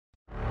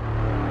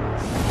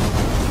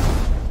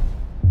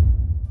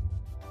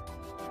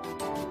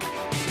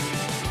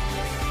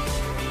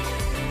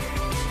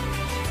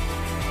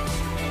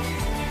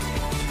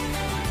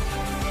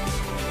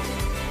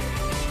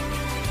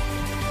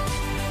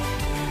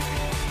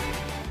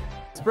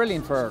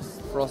brilliant for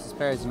us as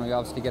players. You know, you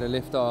obviously get a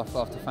lift off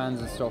the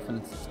fans and stuff,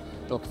 and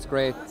it's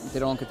great. They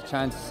don't get the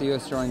chance to see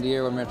us during the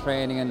year when we're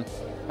training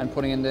and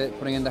putting in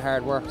the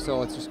hard work.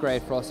 So it's just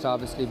great for us to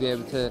obviously be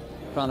able to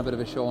put on a bit of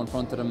a show in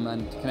front of them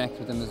and to connect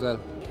with them as well.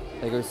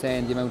 Like I was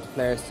saying, the amount of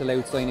players still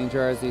out signing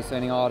jerseys,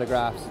 signing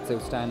autographs, it's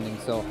outstanding.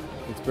 So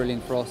it's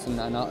brilliant for us and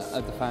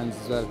the fans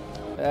as well.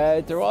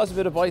 There was a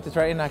bit of bite to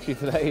training actually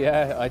today.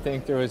 Yeah, I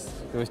think there was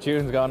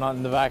tunes going on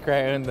in the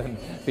background and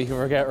people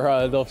were getting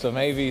riled up. So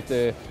maybe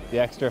the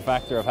extra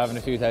factor of having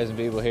a few thousand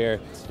people here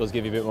does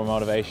give you a bit more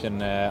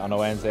motivation on a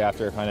Wednesday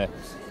after a kind of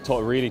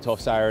really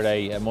tough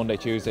Saturday, Monday,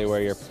 Tuesday, where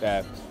you're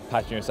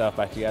patching yourself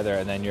back together,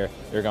 and then you're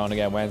going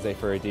again Wednesday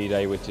for a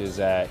D-Day, which is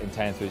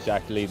intense with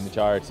Jack leading the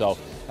charge. So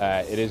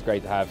it is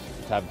great to have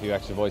a few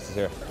extra voices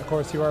here. Of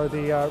course, you are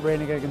the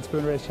reigning egg and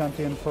spoon race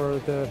champion for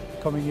the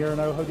coming year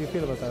now. How do you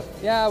feel about that?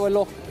 Yeah, well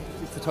look,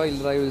 it's a title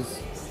that I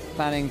was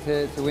planning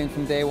to win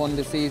from day one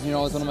this season. You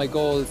know, it's one of my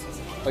goals.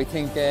 I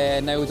think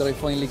now that I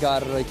finally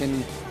got it,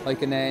 I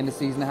can end the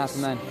season a happy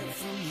man.